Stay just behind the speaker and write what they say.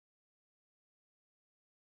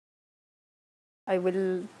I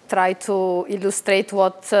will try to illustrate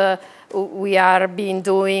what we are been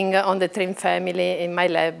doing on the TRiM family in my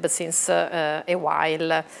lab since a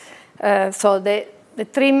while. So the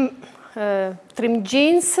TRiM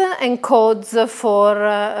genes encodes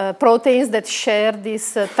for proteins that share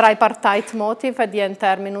this tripartite motif at the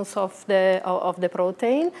N-terminus of the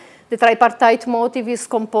protein. The tripartite motif is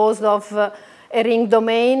composed of a ring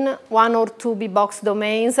domain, 1 or 2 B-box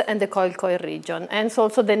domains, and the coil-coil region. And it's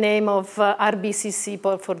also the name of RBCC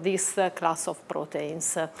for this class of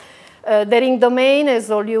proteins. The ring domain, as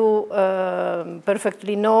all you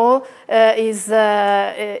perfectly know, is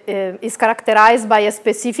characterized by a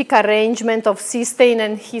specific arrangement of cysteine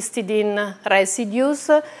and histidine residues,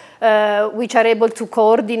 which are able to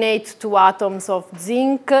coordinate 2 atoms of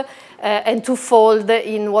zinc and to fold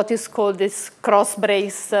in what is called this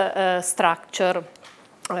cross-brace structure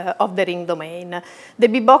of the ring domain. The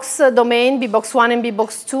B-box domain, B-box 1 and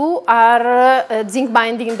B-box 2, are zinc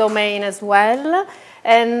binding domain as well.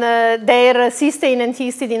 And their cysteine and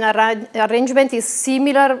histidine arrangement is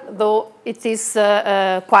similar, though it is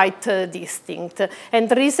quite distinct. And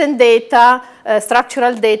recent data,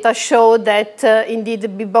 structural data, show that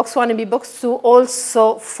indeed B-box 1 and B-box 2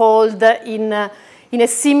 also fold in a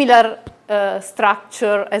similar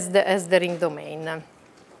structure as the ring domain.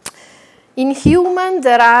 In human,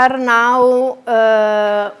 there are now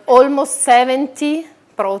almost 70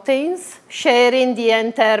 proteins sharing the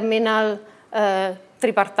N-terminal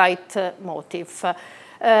tripartite motif.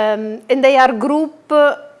 And they are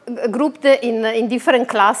grouped in different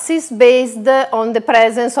classes based on the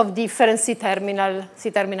presence of different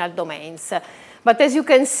C-terminal domains. But as you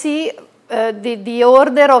can see, the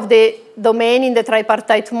order of the domain in the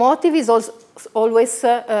tripartite motif is always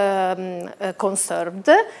conserved,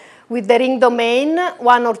 with the ring domain,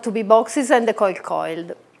 1 or 2 B-boxes, and the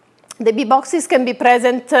coil-coiled. The B-boxes can be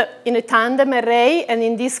present in a tandem array, and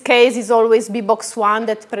in this case is always B-box 1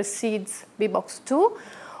 that precedes B-box 2,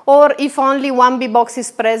 or if only 1 B-box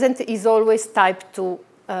is present, is always type 2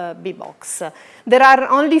 B-box. There are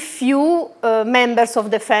only few members of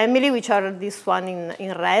the family, which are this one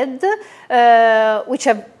in red, which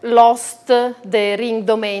have lost the ring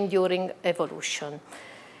domain during evolution.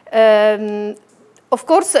 Of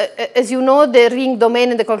course, as you know, the ring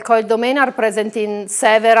domain and the coil-coil domain are present in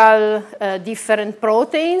several different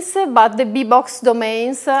proteins, but the B-box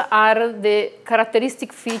domains are the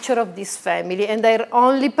characteristic feature of this family, and they're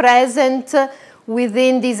only present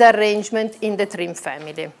within this arrangement in the TRiM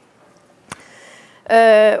family.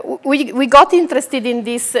 We got interested in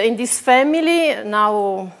this family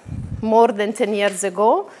now more than 10 years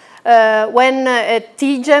ago, when at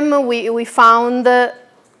ICGEB we found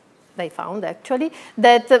they found actually,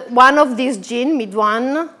 that one of these genes,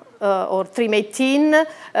 MID1 or TRiM18,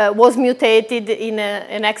 was mutated in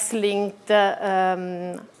an X-linked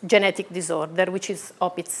genetic disorder, which is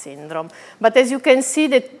Opitz syndrome. But as you can see,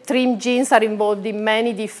 the TRiM genes are involved in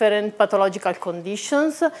many different pathological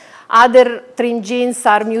conditions. Other TRiM genes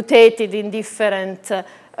are mutated in different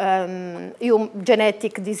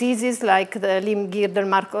genetic diseases like the limb-girdle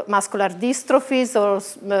muscular dystrophies or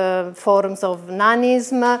forms of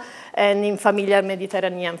nanism and in familiar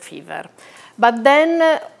Mediterranean fever. But then,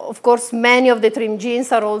 of course, many of the TRiM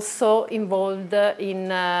genes are also involved in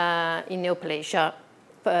neoplasia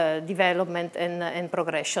development and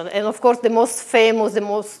progression. And of course, the most famous,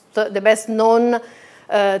 the best known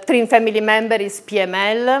TRiM family member is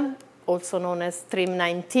PML, also known as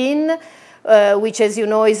TRiM19. Which, as you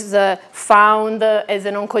know, is found as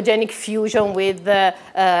an oncogenic fusion with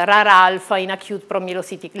RAR-alpha in acute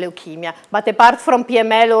promyelocytic leukemia. But apart from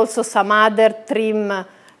PML, also some other TRiM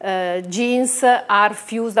genes are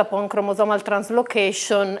fused upon chromosomal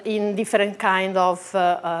translocation in different kinds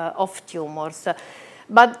of tumors.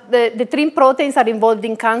 But the TRiM proteins are involved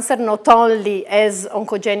in cancer not only as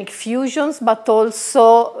oncogenic fusions, but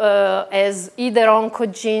also as either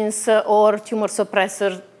oncogenes or tumor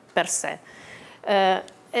suppressors per se.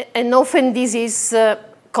 And often this is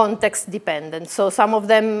context dependent. So some of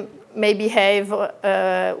them may behave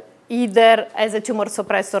either as a tumor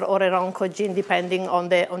suppressor or an oncogene, depending on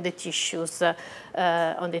the tissues,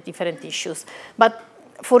 on the different tissues. But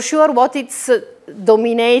for sure, what it's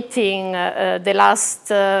dominating the last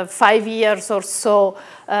 5 years or so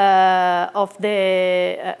of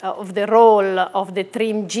the role of the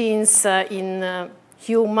TRiM genes in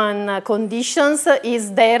human conditions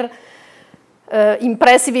is their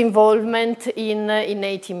impressive involvement in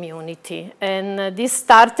innate immunity. And this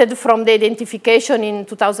started from the identification in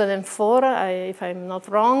 2004, if I'm not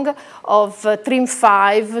wrong, of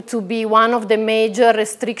TRIM5 to be one of the major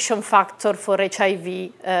restriction factors for HIV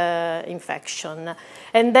infection.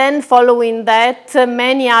 And then following that,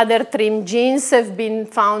 many other TRIM genes have been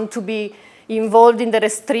found to be involved in the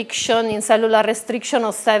restriction, in cellular restriction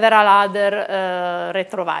of several other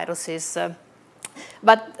retroviruses.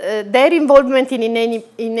 But their involvement in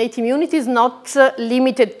innate immunity is not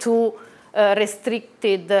limited to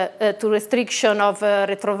restriction of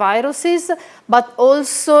retroviruses, but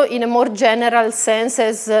also in a more general sense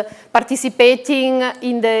as participating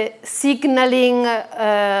in the signaling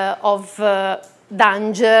of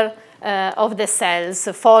danger of the cells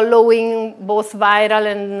following both viral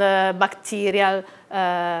and bacterial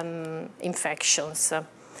infections.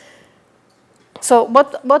 So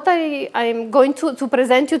what I'm going to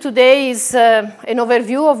present you today is an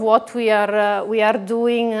overview of what we are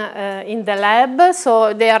doing in the lab.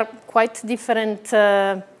 So they are quite different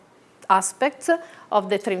aspects of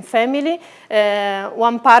the TRIM family.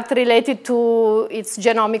 One part related to its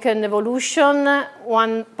genomic and evolution,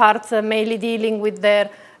 one part mainly dealing with their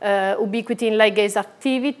ubiquitin ligase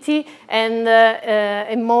activity, and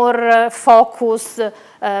a more focused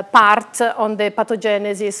part on the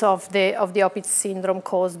pathogenesis of the Opitz syndrome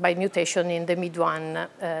caused by mutation in the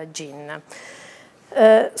MID1 gene.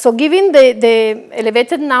 So given the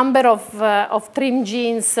elevated number of TRIM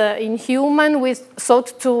genes in human, we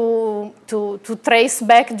sought to trace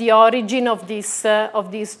back the origin of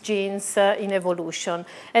these genes in evolution.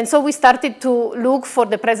 And so we started to look for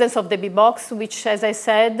the presence of the B-box, which, as I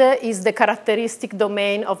said, is the characteristic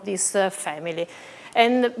domain of this family.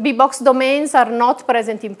 And B-box domains are not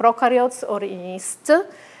present in prokaryotes or in yeast.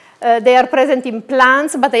 They are present in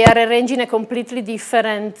plants, but they are arranged in a completely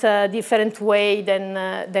different way than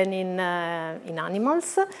in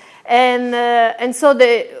animals. And so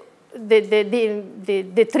the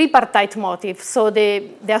tripartite motif, so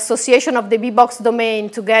the association of the B-box domain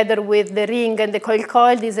together with the ring and the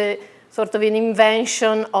coil is a sort of an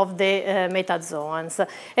invention of the metazoans.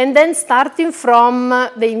 And then starting from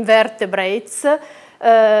the invertebrates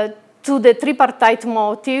to the tripartite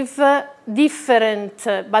motif, different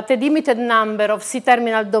but a limited number of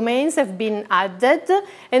C-terminal domains have been added,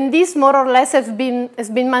 and this more or less has been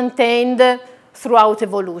maintained throughout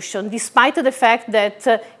evolution, despite the fact that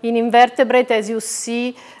in invertebrate, as you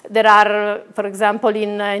see, there are, for example,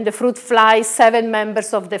 in the fruit fly, 7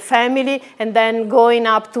 members of the family, and then going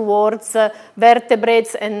up towards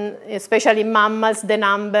vertebrates and especially mammals, the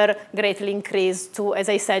number greatly increased to, as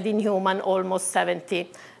I said, in human, almost 70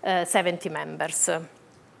 members.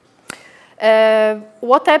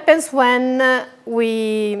 What happens when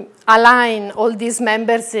we align all these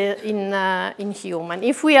members in human?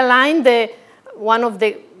 If we align one of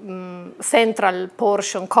the central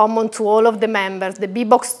portion common to all of the members, the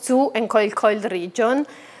B-box2 and coil region,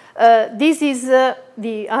 this is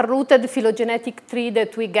the unrooted phylogenetic tree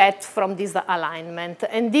that we get from this alignment.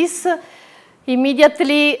 And this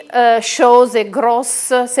immediately shows a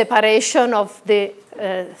gross separation of the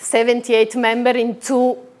 78 members in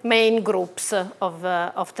 2 main groups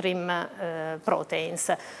of TRIM proteins.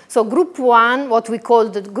 So group 1, what we call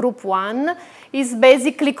the group 1, is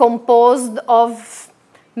basically composed of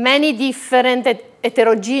many different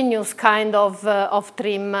heterogeneous kind of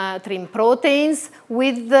TRIM proteins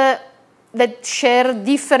that share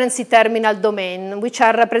different C-terminal domain, which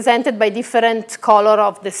are represented by different color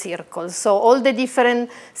of the circles. So all the different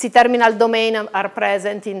C-terminal domain are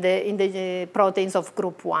present in the proteins of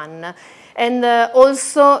group 1. And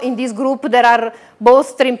also in this group there are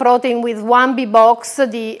both TRIM protein with 1 B-box,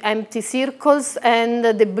 the empty circles, and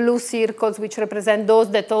the blue circles, which represent those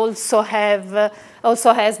that also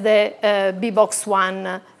has the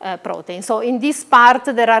B-box1 protein. So in this part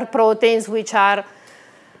there are proteins which are,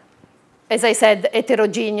 as I said,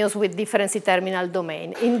 heterogeneous with different C-terminal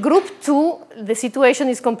domain. In group 2, the situation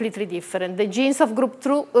is completely different. The genes of group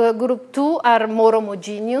 2 are more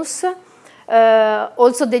homogeneous.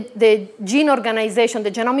 Also, the gene organization,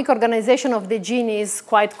 the genomic organization of the gene is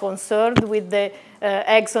quite conserved, with the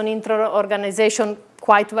exon intron organization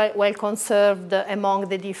quite well conserved among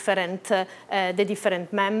the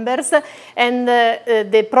different members. And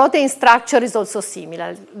the protein structure is also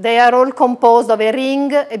similar. They are all composed of a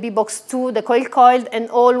ring, a B-box2, the coil-coiled, and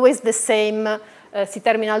always the same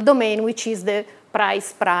C-terminal domain, which is the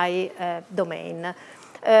price domain.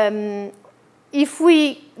 if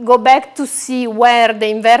we go back to see where the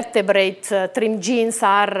invertebrate TRiM genes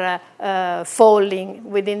are falling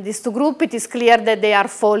within these two groups, it is clear that they are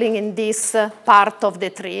falling in this part of the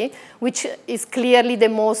tree, which is clearly the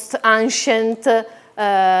most ancient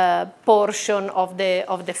portion of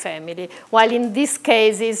the family. While in these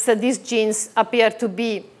cases, these genes appear to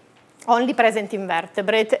be only present in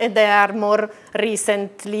vertebrate, and they are more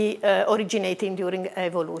recently originating during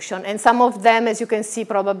evolution. And some of them, as you can see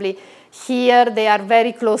probably here, they are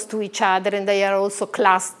very close to each other, and they are also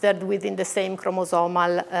clustered within the same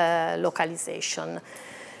chromosomal localization.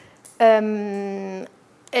 And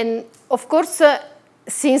of course,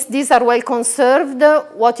 since these are well conserved,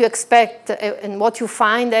 what you expect and what you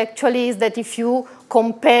find actually is that if you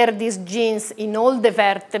compare these genes in all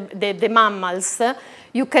the mammals,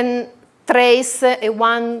 you can trace a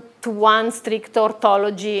one-to-one strict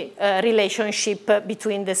orthology relationship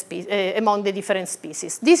between the among the different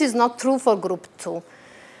species. This is not true for group 2.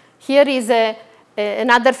 Here is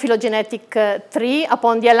another phylogenetic tree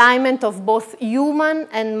upon the alignment of both human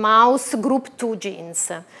and mouse group 2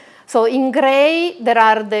 genes. So in gray, there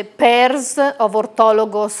are the pairs of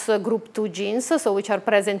orthologous group 2 genes, so which are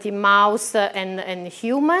present in mouse and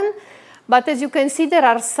human. But as you can see, there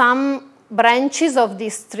are some branches of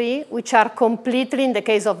this tree which are completely, in the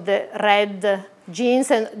case of the red genes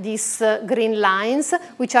and these green lines,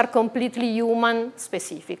 which are completely human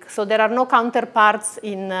specific. So there are no counterparts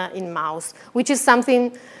in mouse, which is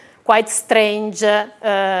something quite strange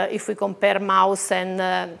if we compare mouse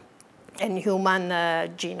and human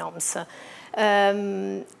genomes.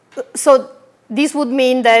 So this would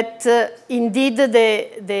mean that indeed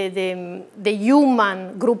the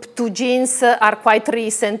human group 2 genes are quite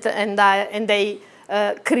recent, and they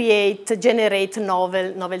generate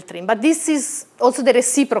novel TRiM. But this is also the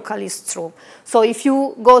reciprocal is true. So if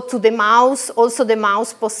you go to the mouse, also the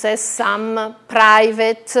mouse possesses some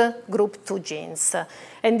private group 2 genes.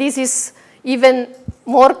 And this is even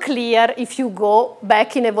more clear if you go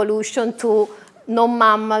back in evolution to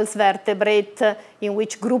non-mammals vertebrate in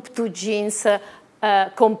which group 2 genes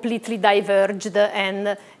completely diverged,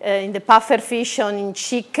 and in the pufferfish and in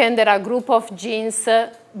chicken there are a group of genes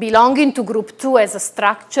belonging to group 2 as a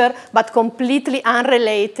structure, but completely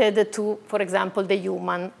unrelated to, for example, the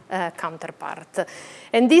human counterpart.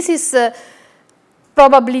 And this is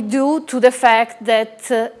probably due to the fact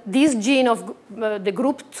that these genes of the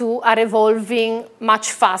group 2 are evolving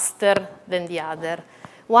much faster than the other.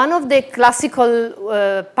 One of the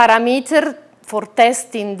classical parameters for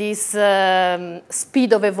testing this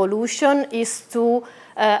speed of evolution is to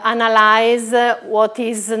analyze what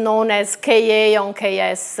is known as Ka on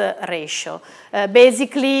Ks ratio.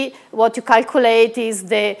 Basically, what you calculate is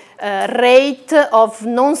the rate of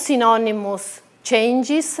non-synonymous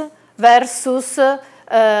changes versus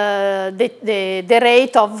the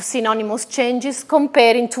rate of synonymous changes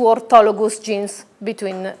comparing two orthologous genes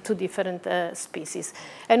between two different species.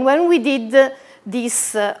 And when we did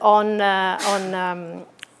this on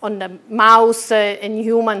the mouse and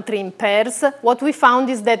human TRiM pairs, what we found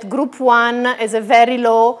is that group 1 has a very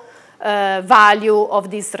low value of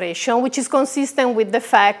this ratio, which is consistent with the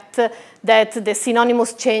fact that the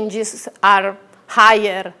synonymous changes are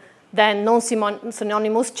higher than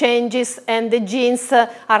non-synonymous changes, and the genes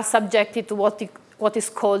are subjected to what is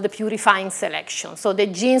called the purifying selection. So the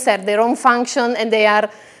genes have their own function, and they are,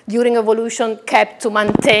 during evolution, kept to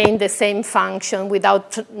maintain the same function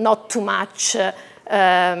without not too much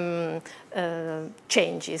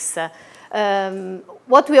changes.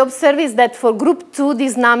 What we observe is that for group 2,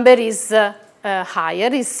 this number is higher,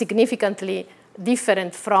 is significantly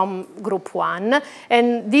different from group 1.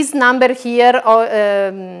 And this number here,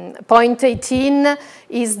 0.18,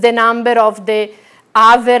 is the number of the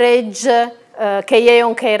average Ka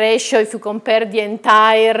on K ratio if you compare the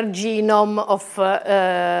entire genome of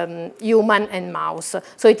human and mouse.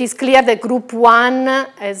 So it is clear that group 1,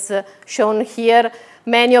 as shown here,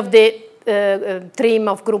 many of the TRiM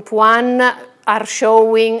of group 1 are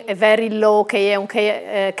showing a very low Ka on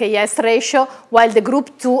Ks ratio, while the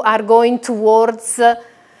group 2 are going towards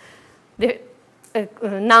the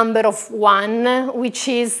number of 1, which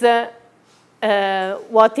is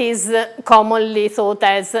what is commonly thought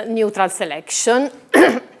as neutral selection.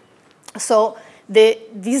 So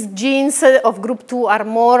these genes of group 2 are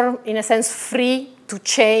more, in a sense, free to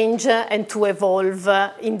change and to evolve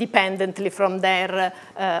independently from their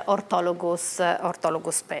orthologous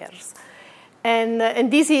pairs.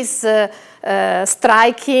 And this is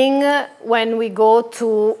striking when we go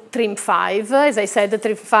to TRiM5. As I said,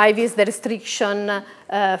 TRiM5 is the restriction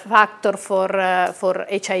factor for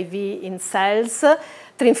HIV in cells.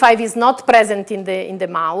 TRIM5 is not present in the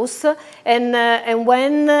mouse, and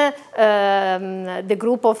when the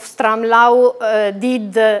group of S.c.ar.l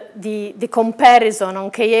did the comparison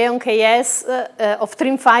on Ka on Ks of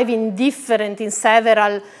TRIM5 in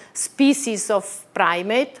several species of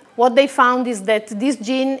primate, what they found is that this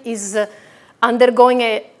gene is undergoing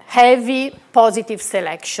a heavy positive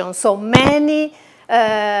selection. So many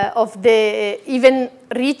of the even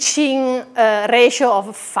reaching ratio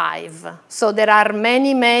of 5. So there are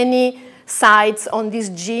many sites on this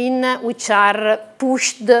gene which are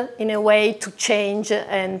pushed in a way to change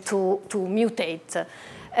and to mutate.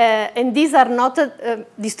 And these are not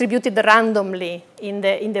distributed randomly in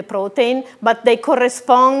the protein, but they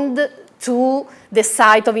correspond to the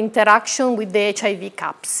site of interaction with the HIV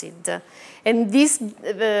capsid. And these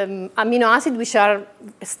amino acids, which are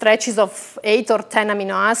stretches of 8 or 10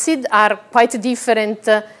 amino acids, are quite different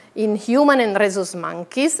in human and rhesus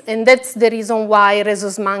monkeys. And that's the reason why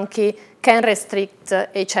rhesus monkey can restrict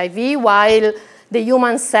HIV, while the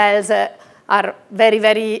human cells are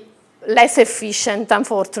very less efficient,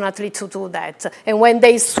 unfortunately, to do that. And when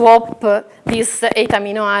they swap these 8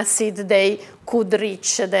 amino acids, they could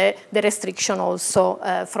reach the restriction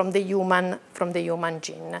also from the human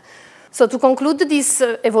gene. So to conclude this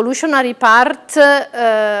evolutionary part,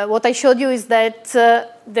 what I showed you is that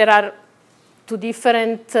there are 2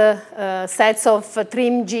 different sets of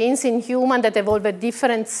TRIM genes in human that evolve at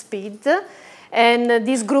different speed. And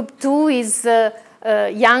this group 2 is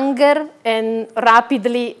younger and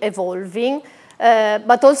rapidly evolving,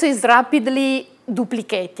 but also is rapidly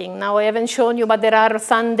duplicating. Now, I haven't shown you, but there are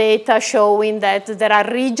some data showing that there are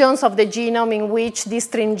regions of the genome in which these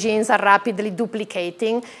TRIM genes are rapidly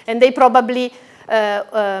duplicating, and they probably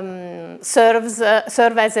serve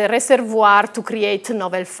as a reservoir to create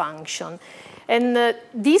novel function. And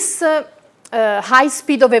this high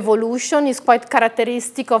speed of evolution is quite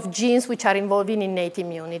characteristic of genes which are involved in innate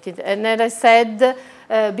immunity. And as I said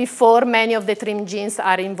before, many of the TRIM genes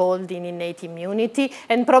are involved in innate immunity,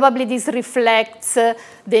 and probably this reflects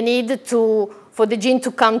the need for the gene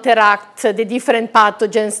to counteract the different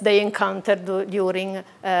pathogens they encounter during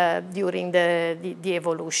the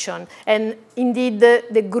evolution. And indeed,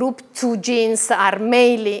 the group 2 genes are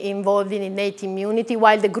mainly involved in innate immunity,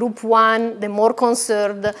 while the group 1, the more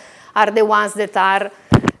conserved, are the ones that are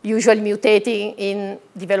usually mutating in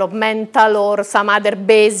developmental or some other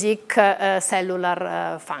basic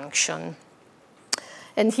cellular function.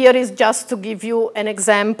 And here is just to give you an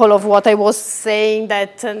example of what I was saying,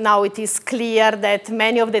 that now it is clear that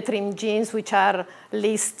many of the TRIM genes which are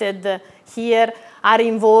listed here are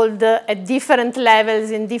involved at different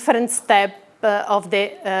levels in different steps of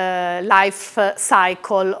the life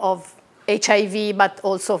cycle of HIV, but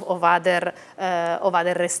also of other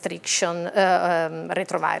restriction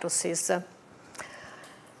retroviruses.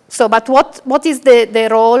 So, but what is the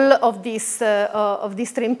role of these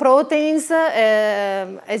TRIM proteins?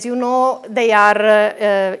 As you know, they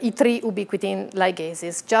are E3 ubiquitin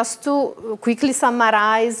ligases. Just to quickly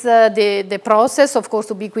summarize the process, of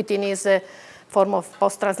course, ubiquitin is a form of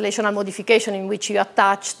post-translational modification in which you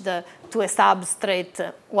attach to a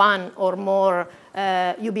substrate 1 or more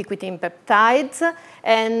ubiquitin peptides,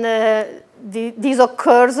 and this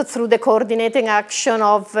occurs through the coordinating action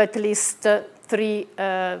of at least 3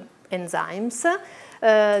 enzymes.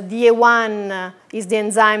 DA1 is the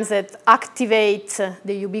enzymes that activate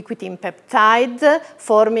the ubiquitin peptide,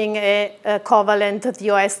 forming a covalent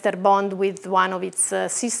thioester bond with one of its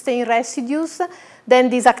cysteine residues. Then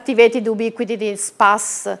this activated ubiquitin is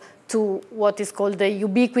passed to what is called the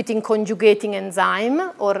ubiquitin conjugating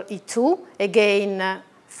enzyme, or E2, again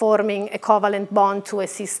forming a covalent bond to a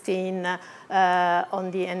cysteine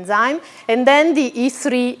on the enzyme. And then the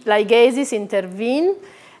E3 ligases intervene,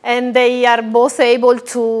 and they are both able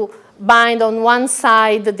to bind on one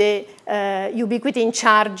side the ubiquitin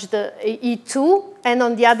charged E2, and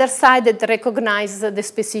on the other side it recognizes the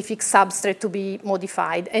specific substrate to be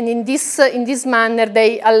modified. And in this manner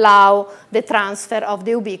they allow the transfer of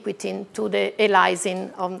the ubiquitin to the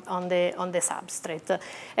lysine on the substrate.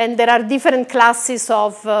 And there are different classes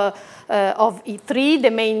of E3.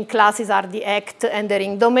 The main classes are the ACT and the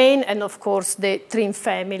ring domain, and of course the TRIM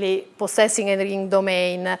family possessing a ring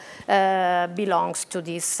domain belongs to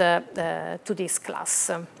this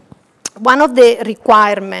class. One of the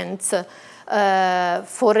requirements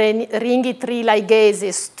for ring E3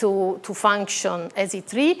 ligases to function as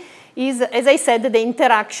E3 is, as I said, the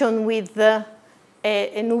interaction with an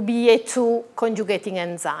UBA2 conjugating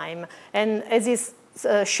enzyme. And as is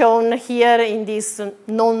shown here in this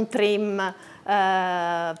non-TRIM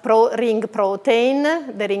ring protein,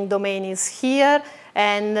 the ring domain is here,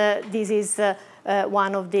 and this is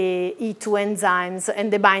one of the E2 enzymes,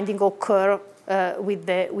 and the binding occur with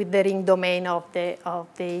the ring domain of the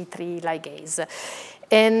E3 ligase.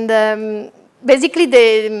 And basically,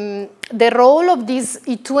 the role of these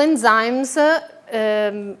E2 enzymes,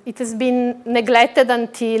 it has been neglected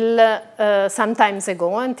until some time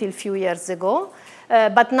ago, until a few years ago.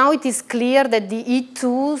 But now it is clear that the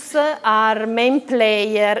E2s are main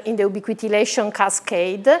player in the ubiquitination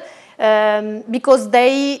cascade because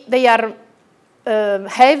they are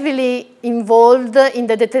heavily involved in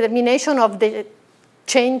the determination of the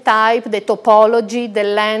chain type, the topology, the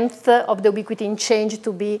length of the ubiquitin change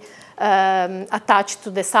to be attached to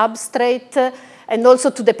the substrate, and also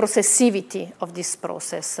to the processivity of this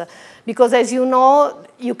process. Because as you know,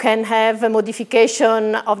 you can have a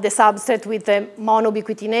modification of the substrate with a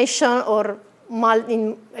monoubiquitination or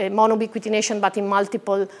monoubiquitination but in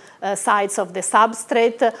multiple sites of the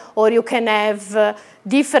substrate, or you can have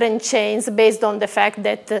different chains based on the fact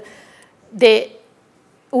that the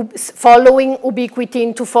following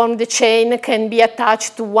ubiquitin to form the chain can be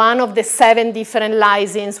attached to one of the 7 different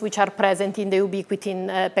lysines which are present in the ubiquitin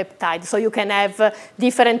peptide. So you can have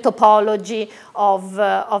different topology of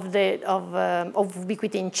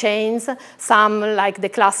ubiquitin chains, some like the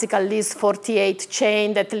classical Lys48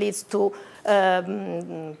 chain that leads to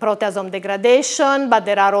proteasome degradation, but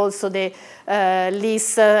there are also the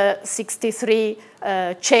Lys63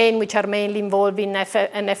 chain, which are mainly involved in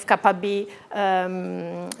NF-κB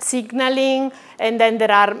signaling, and then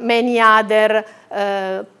there are many other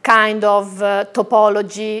kind of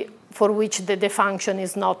topology for which the function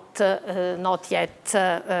is not yet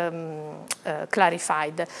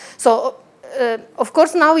clarified. So of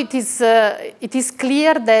course, now it is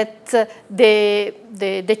clear that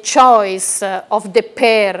the choice of the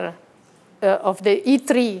pair of the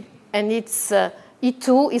E3 and its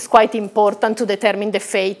E2 is quite important to determine the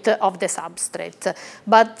fate of the substrate.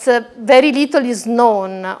 But very little is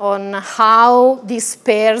known on how these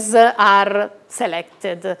pairs are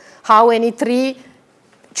selected, how an E3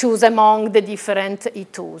 choose among the different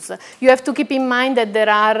E2s. You have to keep in mind that there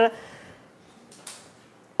are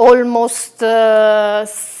almost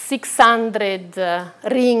 600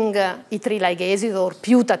 ring E3 ligases or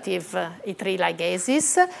putative E3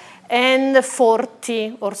 ligases and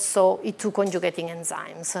 40 or so E2 conjugating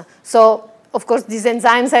enzymes. So, of course, these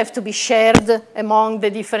enzymes have to be shared among the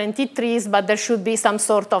different E3s, but there should be some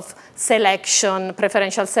sort of selection,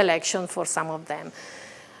 preferential selection for some of them.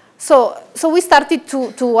 So we started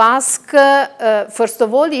to ask, first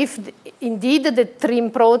of all, if indeed the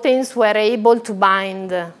TRIM proteins were able to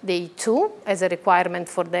bind the E2 as a requirement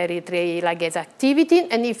for their E3 ligase activity,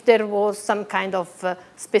 and if there was some kind of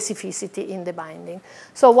specificity in the binding.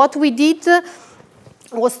 So what we did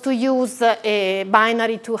was to use a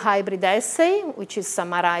binary 2 hybrid assay, which is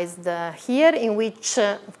summarized here, in which,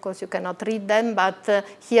 of course, you cannot read them, but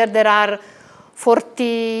here there are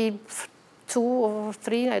 42 or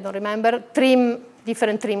 3, I don't remember,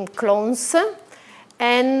 different TRIM clones.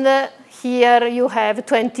 And here you have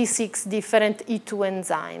 26 different E2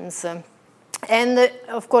 enzymes. And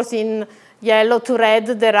of course, in yellow to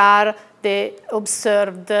red, there are the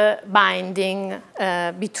observed binding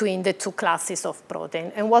between the two classes of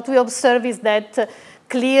protein. And what we observe is that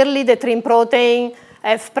clearly the TRIM protein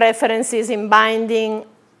have preferences in binding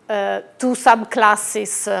two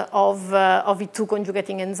subclasses of E2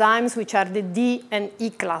 conjugating enzymes, which are the D and E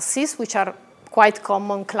classes, which are quite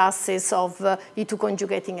common classes of E2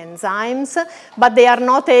 conjugating enzymes, but they are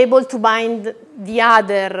not able to bind the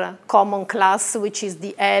other common class, which is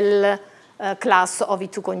the L class of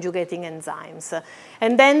E2 conjugating enzymes.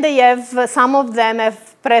 And then they have, some of them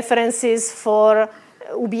have preferences for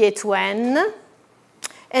UBA2N.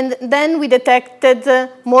 And then we detected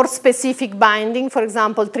more specific binding, for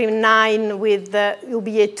example, TRIM9 with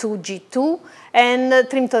UBA2G2 and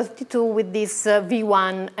TRIM32 with these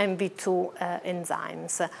V1 and V2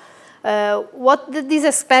 enzymes. What this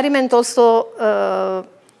experiment also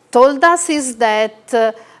told us is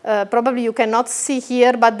that probably you cannot see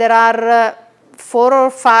here, but there are 4 or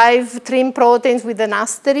 5 TRIM proteins with an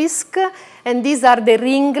asterisk, and these are the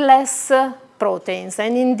ringless proteins.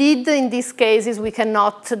 And indeed, in these cases, we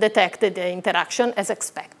cannot detect the interaction as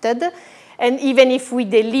expected. And even if we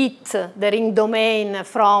delete the ring domain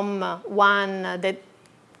from one that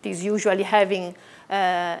is usually having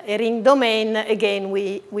a ring domain, again,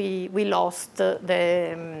 we lost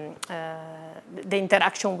the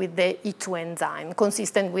interaction with the E2 enzyme,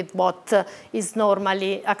 consistent with what is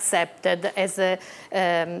normally accepted as the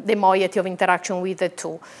moiety of interaction with the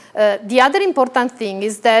two. The other important thing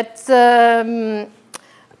is that the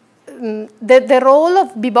role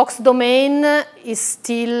of B-box domain is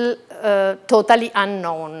still totally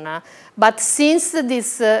unknown. But since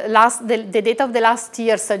this, the data of the last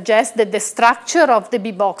year suggests that the structure of the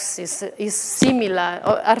B boxes is similar,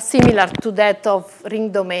 or are similar to that of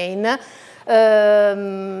ring domain,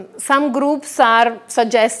 some groups are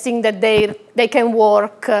suggesting that they can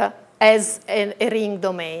work as a ring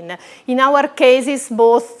domain. In our cases,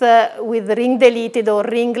 both with ring-deleted or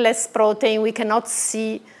ringless protein, we cannot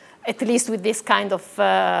see, at least with this kind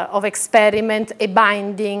of experiment, a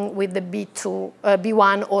binding with the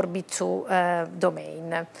B1 or B2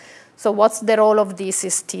 domain. So what's the role of this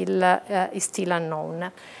is still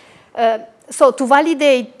unknown. So to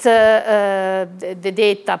validate the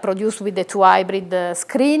data produced with the two hybrid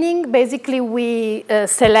screening, basically we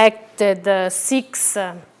selected 6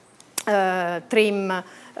 TRiM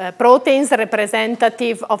proteins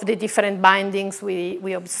representative of the different bindings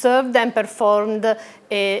we observed and performed an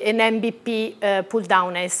MBP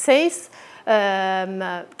pull-down assays,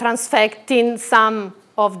 transfecting some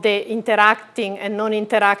of the interacting and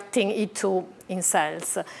non-interacting E2 in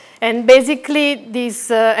cells. And basically, this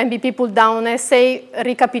MBP pull-down assay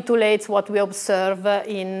recapitulates what we observe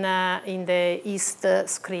in the yeast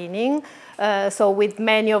screening. So with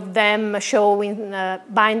many of them showing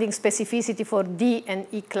binding specificity for D and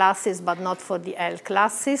E classes, but not for the L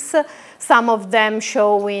classes. Some of them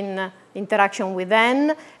showing interaction with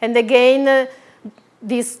N. And again,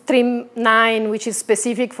 this TRiM9, which is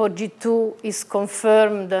specific for G2, is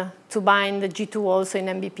confirmed to bind G2 also in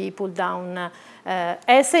MBP pull-down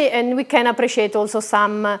assay. And we can appreciate also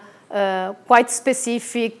some quite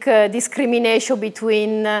specific discrimination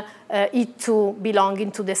between E2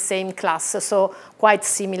 belonging to the same class, so quite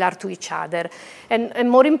similar to each other. And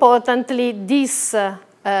more importantly, this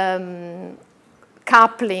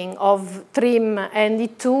coupling of TRiM and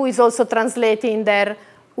E2 is also translating their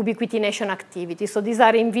ubiquitination activity. So these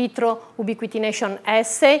are in vitro ubiquitination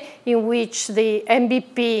assay in which the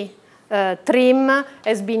MBP TRiM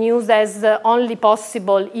has been used as the only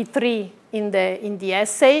possible E3 in the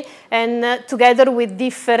assay, and together with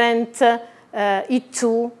different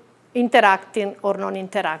E2 interacting or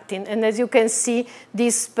non-interacting. And as you can see,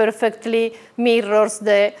 this perfectly mirrors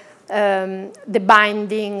the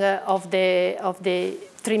binding of the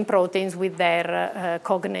TRiM proteins with their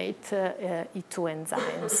cognate E2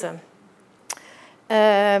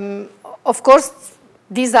 enzymes. Of course,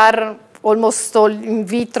 these are almost all in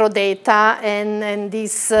vitro data, and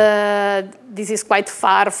this is quite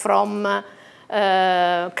far from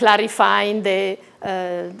clarifying the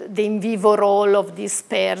in vivo role of these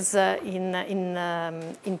pairs in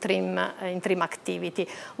TRiM activity.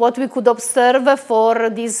 What we could observe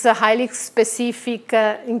for this highly specific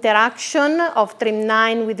interaction of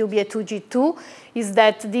TRiM9 with UBA2G2 is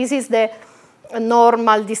that this is the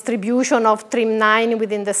normal distribution of TRiM9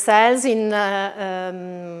 within the cells in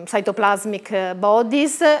cytoplasmic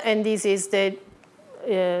bodies, and this is the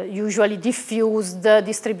usually diffused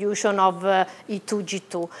distribution of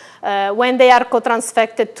E2G2. When they are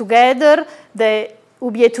co-transfected together, the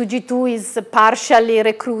UBA2G2 is partially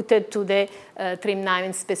recruited to the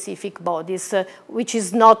TRiM9 specific bodies, which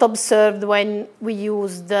is not observed when we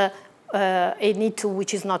used an E2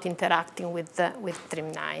 which is not interacting with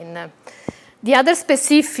TRiM9. The other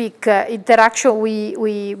specific interaction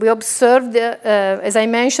we observed, as I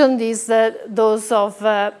mentioned, is those of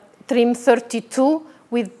TRiM32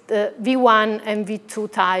 with V1 and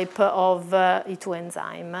V2 type of E2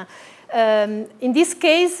 enzyme. In this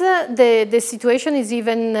case, the situation is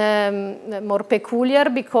even more peculiar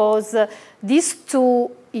because these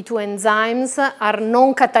two E2 enzymes are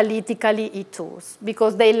non-catalytically E2s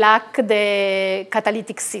because they lack the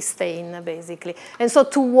catalytic cysteine, basically. And so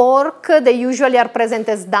to work, they usually are present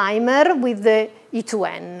as dimer with the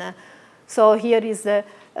E2N. So here is the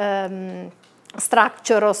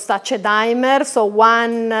structure of such a dimer. So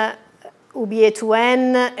one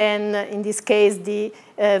UBA2N and in this case the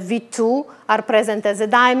V2 are present as a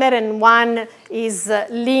dimer, and one is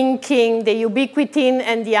linking the ubiquitin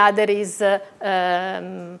and the other is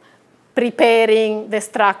preparing the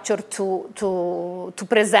structure to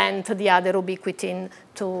present the other ubiquitin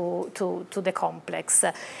to the complex.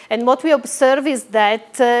 And what we observe is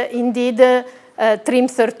that indeed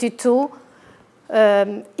TRiM32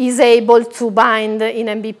 is able to bind in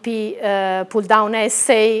MBP pull-down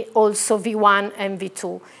assay also V1 and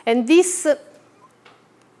V2. And this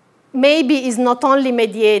maybe is not only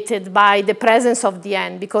mediated by the presence of the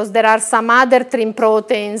N, because there are some other TRiM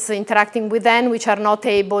proteins interacting with N which are not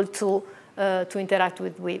able to interact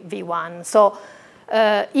with V1. So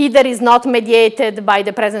either is not mediated by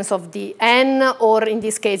the presence of the N, or in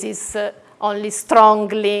this case is only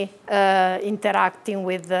strongly interacting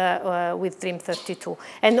with TRIM32.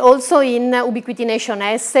 And also in ubiquitination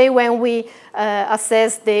assay, when we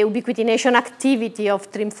assess the ubiquitination activity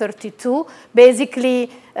of TRIM32, basically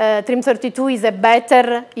TRIM32 is a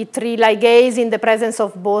better E3 ligase in the presence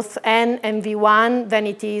of both N and V1 than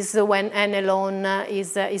it is when N alone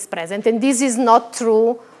is present. And this is not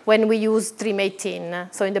true when we use TRIM18.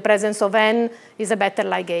 So in the presence of N is a better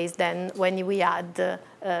ligase than when we add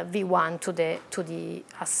V1 to the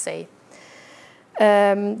assay.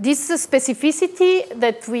 This specificity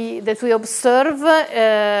that we observe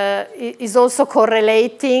is also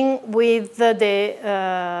correlating with the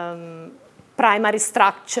primary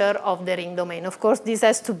structure of the ring domain. Of course, this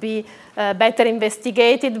has to be better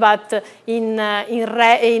investigated, but in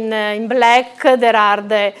black there are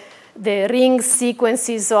the ring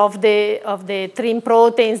sequences of the TRIM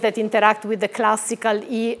proteins that interact with the classical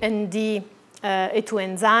E and D A2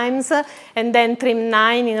 enzymes, and then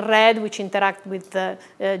TRIM9 in red, which interact with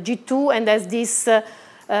G2 and has this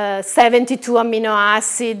 72 amino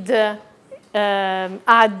acid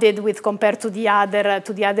added with compared to the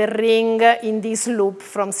other ring in this loop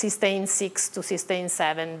from cysteine 6 to cysteine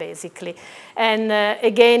 7, basically. And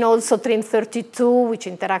again, also TRIM32, which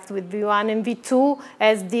interact with V1 and V2,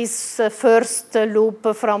 has this first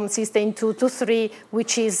loop from cysteine 2 to 3,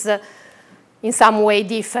 which is in some way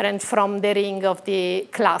different from the ring of the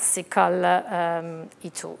classical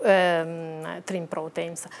E2 TRIM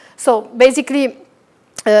proteins. So basically,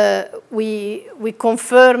 we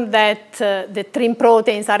confirm that the TRIM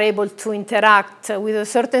proteins are able to interact with a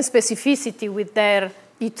certain specificity with their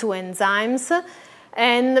E2 enzymes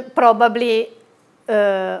and probably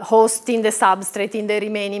hosting the substrate in the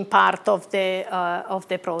remaining part of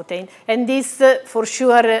the protein. And this for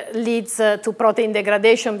sure leads to protein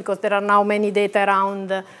degradation, because there are now many data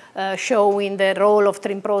around showing the role of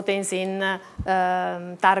TRIM proteins in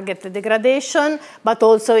target degradation, but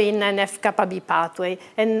also in an FKB pathway.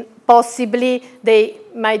 And possibly they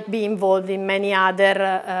might be involved in many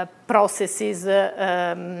other processes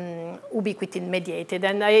ubiquitin mediated.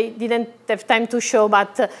 And I didn't have time to show,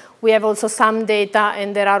 but we have also some data,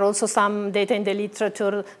 and there are also some data in the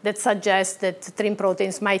literature that suggest that TRIM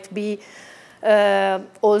proteins might be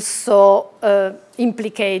also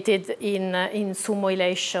implicated in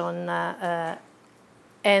SUMOylation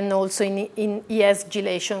and also in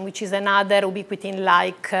ES-gylation, which is another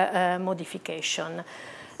ubiquitin-like modification.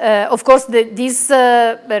 Of course, these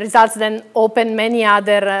results then open many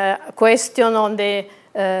other questions on the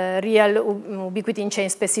real ubiquitin chain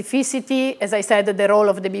specificity. As I said, the role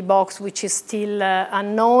of the B box, which is still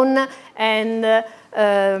unknown, and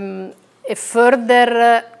a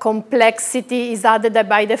further complexity is added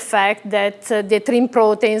by the fact that the TRIM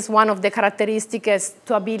proteins, one of the characteristics is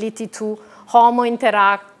the ability to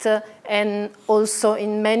homo-interact and also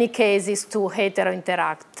in many cases to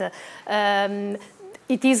hetero-interact.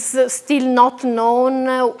 It is still not known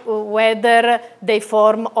whether they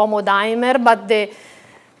form homodimer, but the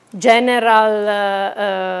general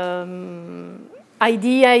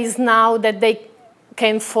idea is now that they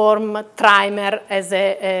can form trimer as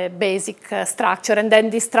a basic structure, and then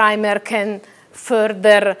this trimer can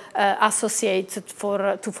further associate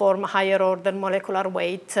to form higher order molecular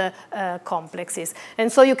weight complexes.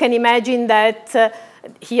 And so you can imagine that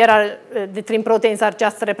here the TRIM proteins are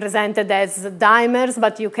just represented as dimers,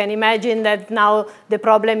 but you can imagine that now the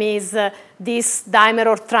problem is this dimer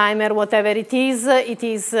or trimer, whatever it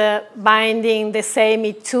is binding the same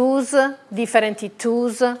E2s, different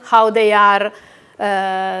E2s, how they are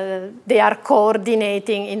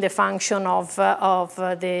coordinating in the function of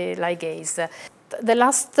the ligase. The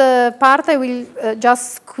last part I will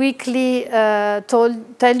just quickly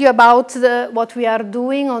tell you about what we are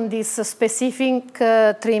doing on these specific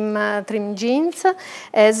TRIM genes.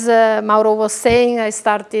 As Mauro was saying, I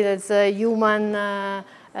started as a human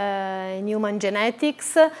in human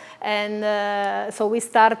genetics, and so we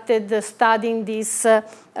started studying this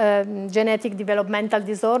genetic developmental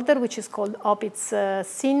disorder, which is called Opitz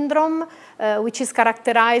syndrome, which is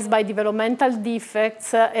characterized by developmental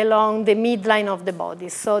defects along the midline of the body.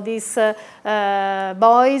 So these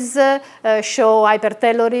boys show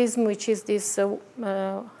hypertelorism, which is this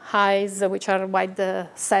eyes which are wide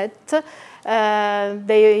set.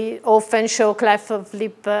 They often show cleft of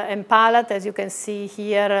lip and palate, as you can see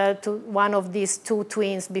here, to one of these two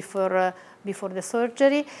twins before the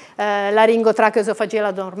surgery. Laryngotracheoesophageal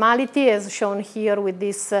abnormality, as shown here with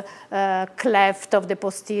this cleft of the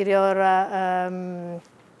posterior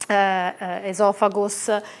esophagus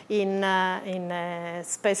in a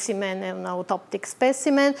specimen, an autoptic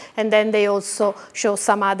specimen, and then they also show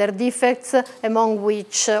some other defects, among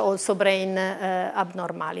which also brain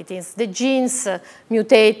abnormalities. The gene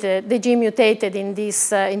mutated in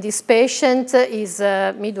this patient is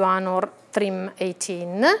MID1 or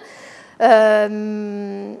TRIM18.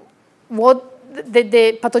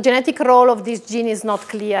 The pathogenetic role of this gene is not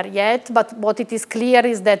clear yet, but what it is clear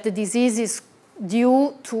is that the disease is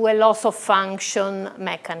due to a loss of function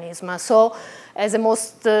mechanism. So, as a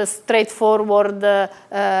most straightforward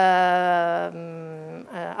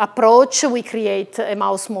approach, we create a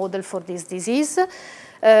mouse model for this disease,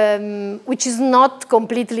 which is not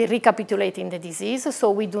completely recapitulating the disease.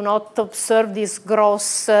 So we do not observe these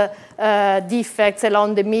gross defects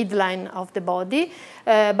along the midline of the body,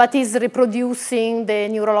 but is reproducing the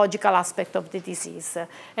neurological aspect of the disease.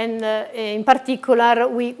 And in particular,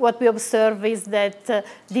 what we observe is that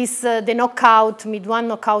the knockout, MID1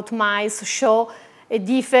 knockout mice show a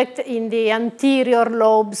defect in the anterior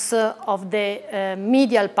lobes of the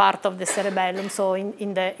medial part of the cerebellum, so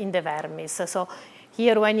in the vermis. So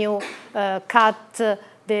here, when you cut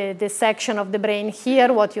the section of the brain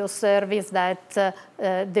here, what you observe is that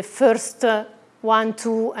the first 1,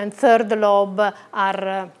 2, and 3rd lobe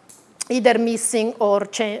are either missing or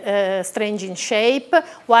strange in shape,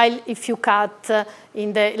 while if you cut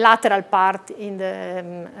in the lateral part in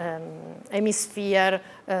the hemisphere,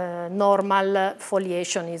 normal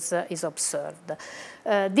foliation is observed.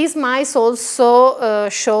 These mice also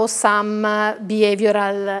show some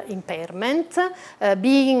behavioral impairment.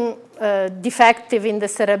 Being defective in the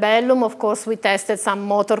cerebellum, of course, we tested some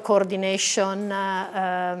motor coordination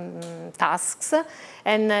tasks,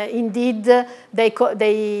 and indeed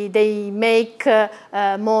they make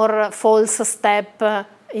more false step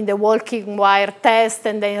in the walking wire test,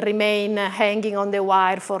 and they remain hanging on the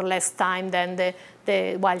wire for less time than the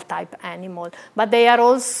wild-type animal. But they are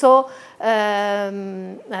also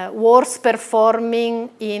worse performing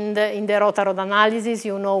in the rotarod analysis.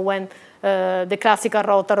 You know, when the classical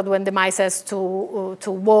rotarod, when the mice has to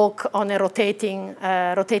walk on a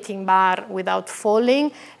rotating bar without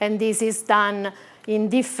falling, and this is done in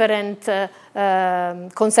different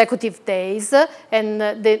consecutive days, and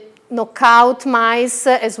the knockout mice,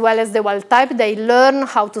 as well as the wild type, they learn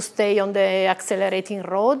how to stay on the accelerating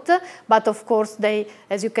rod, but of course they,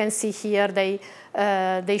 as you can see here,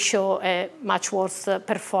 they show a much worse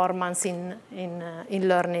performance in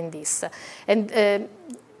learning this. And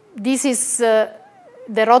this is, the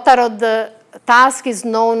rotarod task is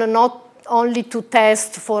known not only to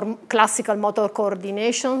test for classical motor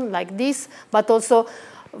coordination like this, but also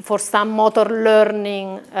for some motor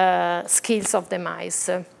learning skills of the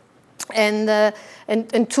mice. And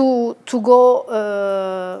to go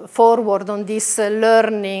forward on this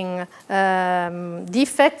learning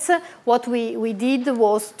defects, what we did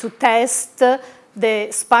was to test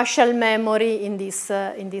the spatial memory in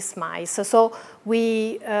this mice. So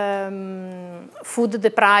we food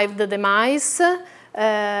deprived the mice,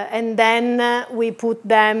 and then we put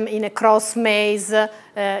them in a cross maze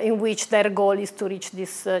in which their goal is to reach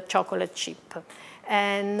this chocolate chip.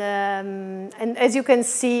 And as you can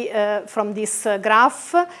see from this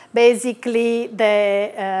graph, basically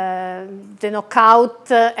the knockout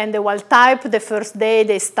and the wild type, the first day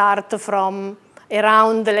they start from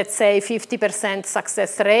around, let's say, 50%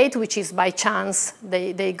 success rate, which is by chance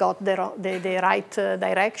they got the right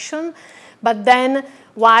direction. But then,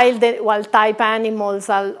 while the wild-type animals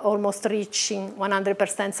are almost reaching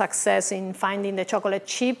 100% success in finding the chocolate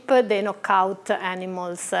chip, the knockout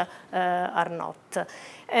animals are not.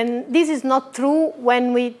 And this is not true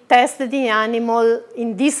when we tested the animal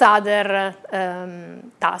in this other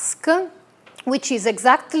task, which is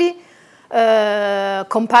exactly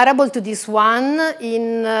comparable to this one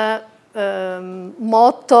in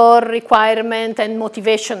motor requirement and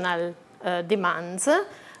motivational demands.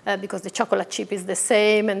 Because the chocolate chip is the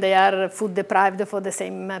same and they are food deprived for the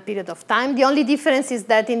same period of time. The only difference is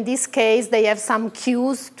that in this case they have some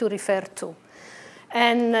cues to refer to.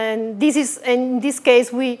 And in this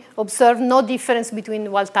case we observe no difference between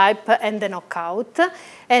wild type and the knockout.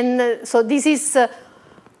 And so this is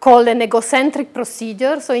called an egocentric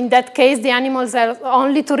procedure. So in that case the animals have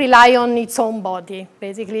only to rely on its own body.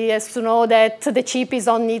 Basically it has to know that the chip is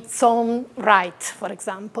on its own right, for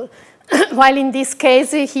example. While in this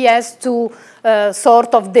case, he has to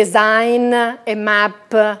sort of design a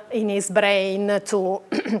map in his brain to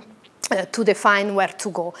define where to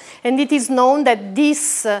go. And it is known that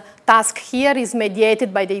this task here is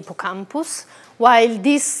mediated by the hippocampus, while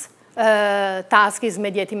this task is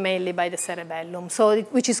mediated mainly by the cerebellum, so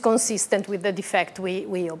which is consistent with the defect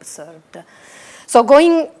we observed. So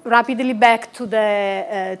going rapidly back to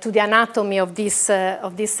the anatomy of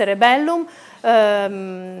this cerebellum,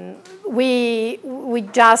 we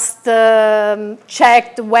just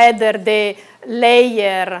checked whether the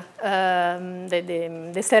layer,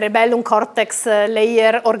 the cerebellum cortex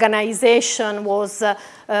layer organization was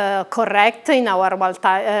correct in our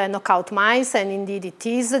knockout mice, and indeed it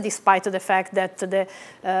is, despite the fact that the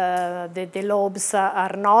lobes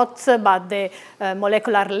are not, but the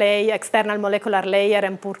molecular layer, external molecular layer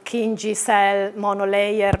and Purkinje cell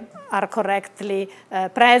monolayer are correctly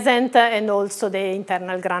present, and also the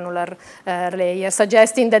internal granular layer,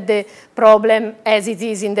 suggesting that the problem, as it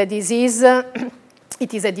is in the disease,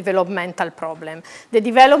 it is a developmental problem. The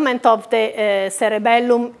development of the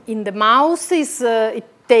cerebellum in the mouse it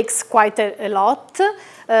takes quite a lot,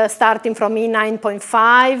 starting from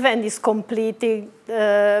E9.5 and is completed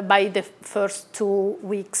by the first 2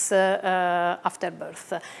 weeks after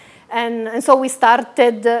birth. And so we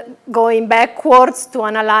started going backwards to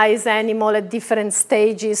analyze animal at different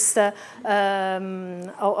stages of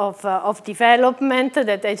development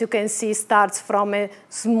that, as you can see, starts from a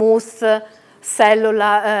smooth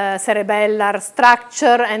cellular cerebellar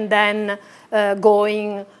structure and then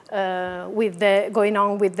going on with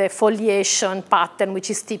the foliation pattern,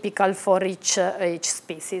 which is typical for each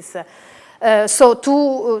species. So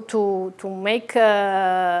to make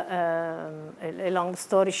a long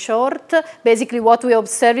story short, basically what we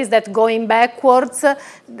observe is that going backwards,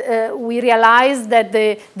 we realize that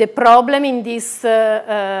the problem in this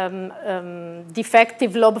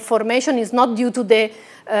defective lobe formation is not due to the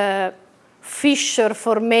fissure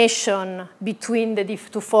formation between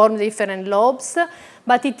to form different lobes,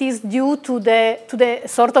 but it is due to the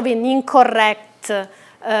sort of an incorrect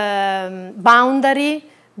boundary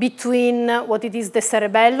between what it is the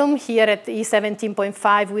cerebellum here at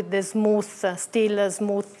E17.5 with the still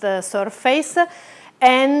smooth surface,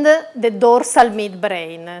 and the dorsal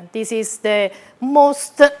midbrain. This is the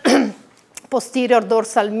most posterior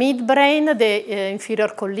dorsal midbrain, the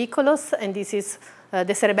inferior colliculus, and this is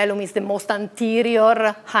the cerebellum is the most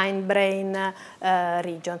anterior hindbrain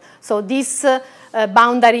region. So this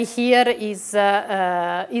boundary here is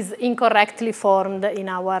incorrectly formed in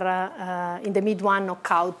in the mid-1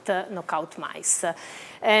 knockout mice.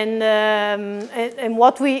 And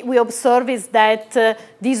what we observe is that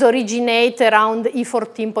these originate around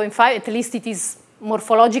E14.5, at least it is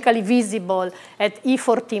morphologically visible at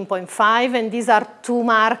E14.5, and these are two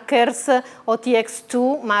markers,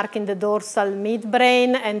 OTX2 marking the dorsal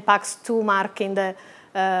midbrain and PAX2 marking the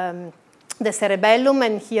cerebellum,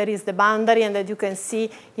 and here is the boundary, and as you can see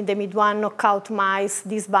in the mid-1 knockout mice,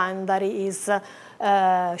 this boundary is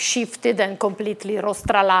shifted and completely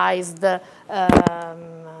rostralized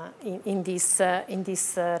in this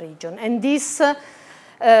region. And this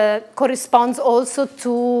corresponds also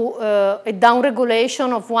to a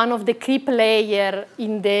downregulation of one of the creep layer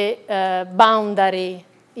in the boundary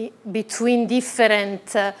between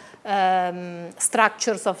different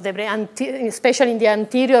structures of the brain, especially in the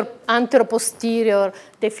anteroposterior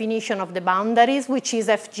definition of the boundaries, which is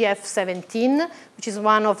FGF17, which is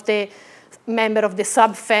one of the member of the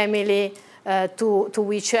subfamily to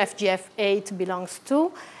which FGF8 belongs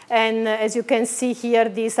to. And as you can see here,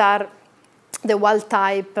 these are the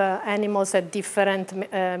wild-type animals at different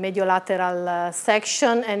mediolateral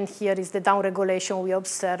section, and here is the downregulation we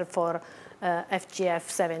observe for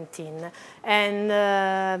FGF17. And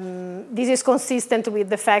this is consistent with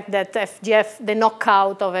the fact that the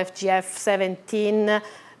knockout of FGF17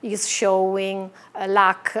 is showing a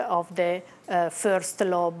lack of the first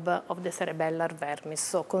lobe of the cerebellar vermis,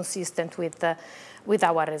 so consistent with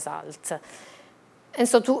our result. And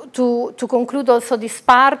so to conclude also this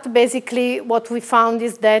part, basically what we found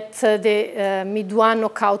is that the mid-1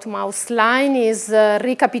 knockout mouse line is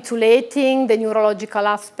recapitulating the neurological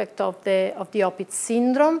aspect of the Opitz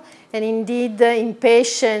syndrome, and indeed in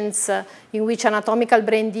patients in which anatomical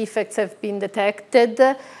brain defects have been detected,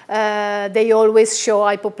 they always show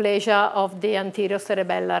hypoplasia of the anterior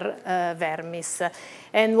cerebellar vermis.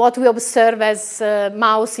 And what we observe as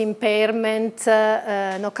mouse impairment,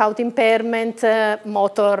 knockout impairment,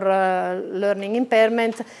 motor learning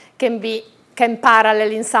impairment can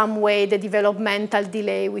parallel in some way the developmental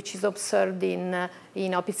delay which is observed in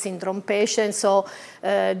Opitz syndrome patients. So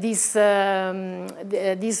these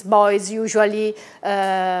boys usually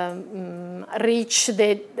reach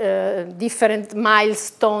the different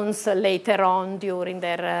milestones later on during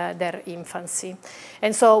their infancy.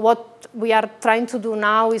 And so what we are trying to do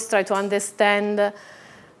now is try to understand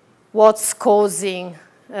what's causing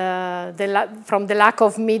from the lack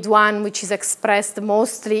of MID1, which is expressed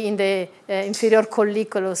mostly in the inferior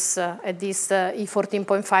colliculus at these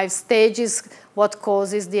E14.5 stages, what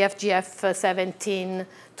causes the FGF17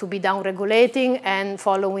 to be downregulating, and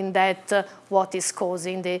following that, what is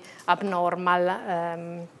causing the abnormal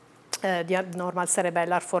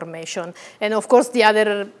cerebellar formation. And of course, the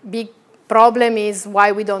other big problem is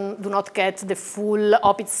why we do not get the full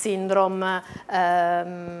Opitz syndrome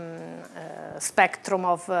spectrum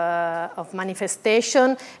of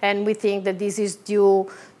manifestation, and we think that this is due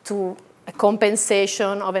to a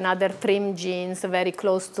compensation of another TRIM genes very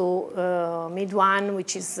close to MID1,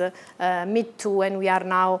 which is MID2, and we are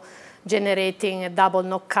now generating a double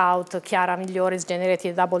knockout. Chiara Migliore is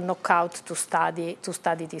generating a double knockout to study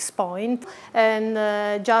this point.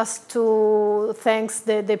 And just to thanks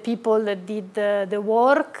the people that did the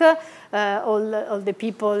work, all the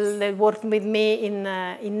people that worked with me in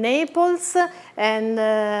Naples, and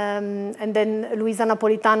then Luisa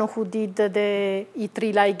Napolitano, who did the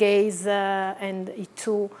E3 ligase and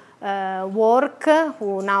E2 work,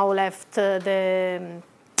 who now left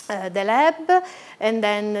the lab, and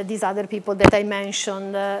then these other people that I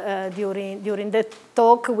mentioned during the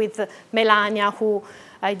talk, with Melania, who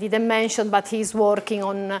I didn't mention, but he's working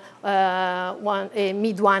on a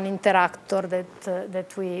MID1 interactor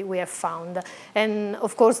that we have found. And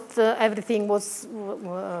of course, everything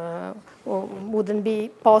wouldn't be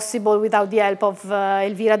possible without the help of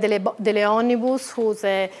Elvira De Leonibus, who's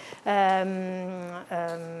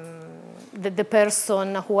the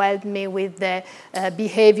person who helped me with the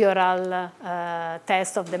behavioral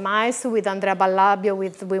test of the mice. With Andrea Ballabio,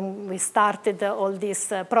 we started all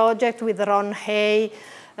this project with Ron Hay,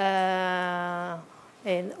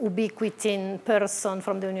 an ubiquitin person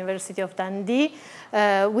from the University of Dundee,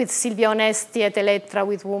 with Silvia Onesti at Elettra,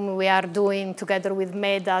 with whom we are doing, together with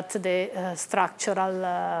Medat, the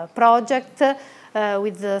structural project,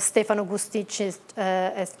 with Stefano Gusticci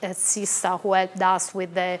at SISA, who helped us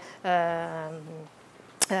with the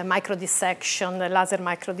microdissection, the laser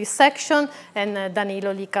microdissection, and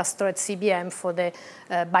Danilo Licastro at CBM for the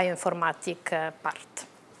bioinformatic part.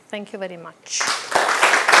 Thank you very much.